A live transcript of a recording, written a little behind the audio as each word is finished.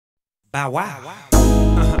Bow wow.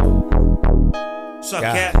 What's up,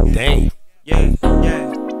 cat? Damn. Yeah.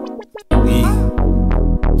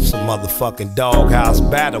 Some motherfucking Doghouse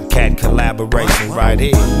Battle Cat collaboration right here.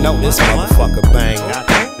 You know this motherfucker bang.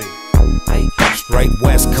 Straight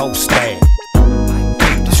West Coast style.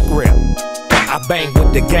 Keep the script. I bang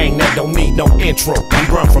with the gang that don't need no intro.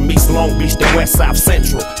 We run from East Long Beach to West South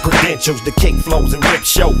Central. Credentials to kick flows and rip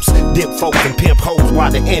shows. Dip folks and pimp hoes while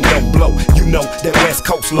the end don't blow. You know that West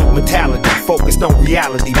Coast low mentality. Focused on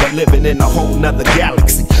reality but living in a whole nother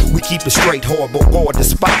galaxy. We keep it straight, horrible, or the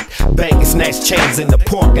spot. Bang and snatch chains in the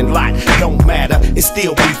parking lot. Don't matter, it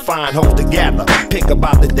still be fine hoes together. Pick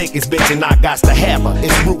about the thickest bitch and I got to have her.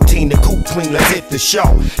 It's routine to coop clean, let's hit the show.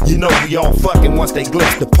 You know we all fucking once they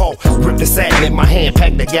glimpse the pole. Rip the satin in my hand,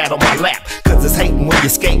 pack the gat on my lap. Cause it's hating when you're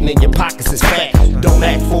skating and your pockets is fat. Don't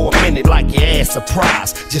act for a minute like your ass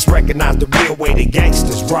surprised. Just recognize the real way the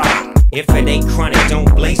gangsters ride. If it ain't chronic,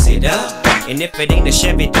 don't blaze it up. And if it ain't a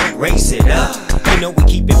Chevy, don't race it up. You know we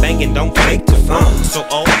keep it banging, don't fake the fun. So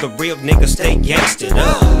all the real niggas stay gangstered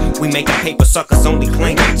up. We making paper suckers only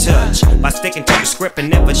claim to touch. By sticking to the script and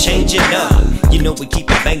never change it up. You know we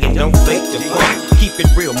keep it banging, don't fake the fun. Keep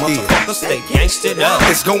it real, motherfuckers, stay gangstered up.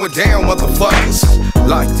 It's going down, motherfuckers.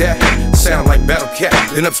 Like that, sound like Battle Cat.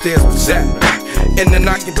 Then upstairs with Zap. In the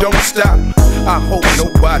night you don't stop. I hope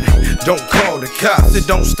nobody don't call the cops. It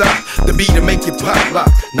don't stop. The beat to make you pop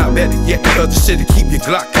lock. Not better yet, cause the shit'll keep your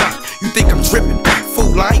Glock cocked. You think I'm tripping?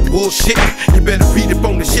 Fool, I ain't bullshitting. You better read up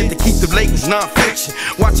on the shit to keep the labels non-fiction.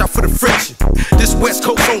 Watch out for the friction. This West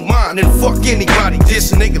Coast on mine, and fuck anybody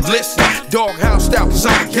diss a nigga listen. Doghouse style, cause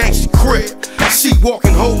I'm a gangster crib. See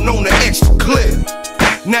walking, holding on the extra clip.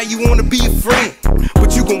 Now you wanna be a friend,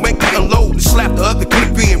 but you gon' make me unload and slap the other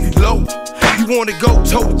clip in reload. You wanna go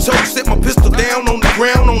toe to toe, set my pistol down on the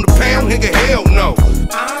ground, on the pound, nigga, hell no.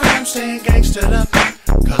 I am staying gangstered up,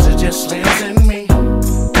 cause it just lives in me.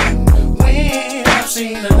 When I've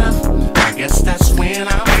seen enough, I guess that's when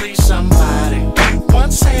I flee somebody.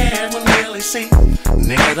 One said when really see,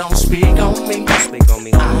 nigga don't speak on me.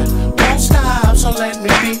 I won't stop, so let me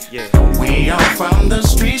be. We are from the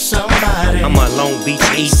streets, somebody. I'm a Long Beach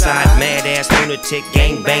Eastside mad ass lunatic,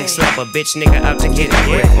 gang bang slap a bitch nigga out to get a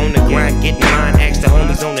grip. On the grind, getting mine, ask the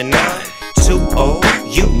homies on the 9-2-0.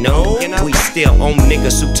 You know, we still on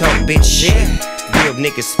niggas who talk bitch shit. Real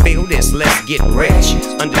niggas feel this, let's get rich.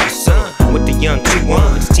 Under the sun, with the young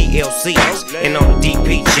 2-1s, TLCs, and all the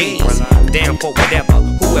DPGs. Down for whatever,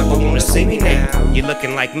 whoever wanna see me now. You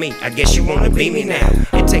looking like me, I guess you wanna be me now.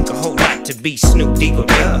 It take a whole lot to be Snoop,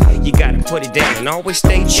 Dogg. You gotta put it down and always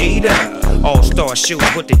stay G'd up. All-star shoes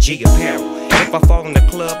with the G apparel. If I fall in the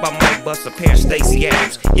club, I might bust a pair of Stacy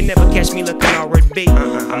Adams. You never catch me looking R&B.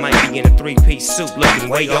 I might be in a 3-piece suit looking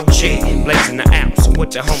way OG. Blazing the ounce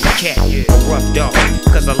with the homie cat. A rough dog,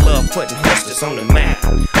 cause I love putting hustlers on the map.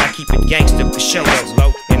 I keep it gangster for show,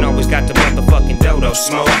 low. And always got the motherfucking dodo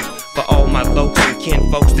smoke. For all my locs and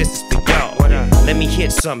kin folks, this is for y'all. Let me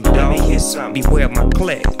hit something, dawg. Beware my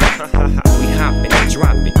click. We hoppin' and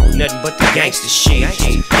droppin', nothing but the gangster shit.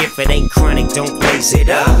 If it ain't chronic, don't blaze it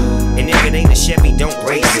up. And if it ain't a Chevy, don't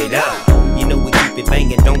raise it up. You know we keep it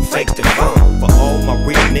bangin', don't fake the fun. For all my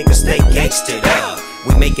real niggas, stay gangstered up.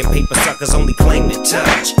 We making paper suckers only claim to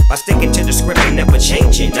touch. By sticking to the script and never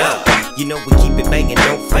changing up. You know we keep it bangin',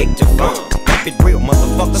 don't fake the fun. Keep it real,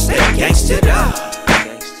 motherfuckers, stay gangstered up.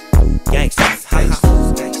 Gangsters,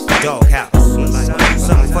 Doghouse.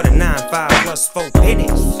 Something for the 9-5 plus 4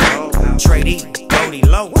 pennies. Trade E, Goldie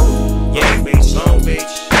Low. Yeah, Long Beach.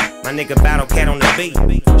 My nigga Battle Cat on the beat.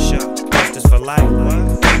 Justice for life.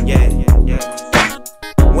 Yeah.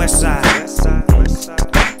 West side.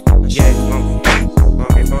 Yeah,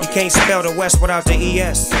 you can't spell the West without the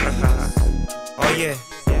ES. Oh yeah,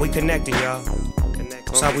 we connected, y'all.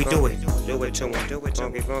 That's how we do it.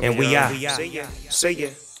 And we out. See ya.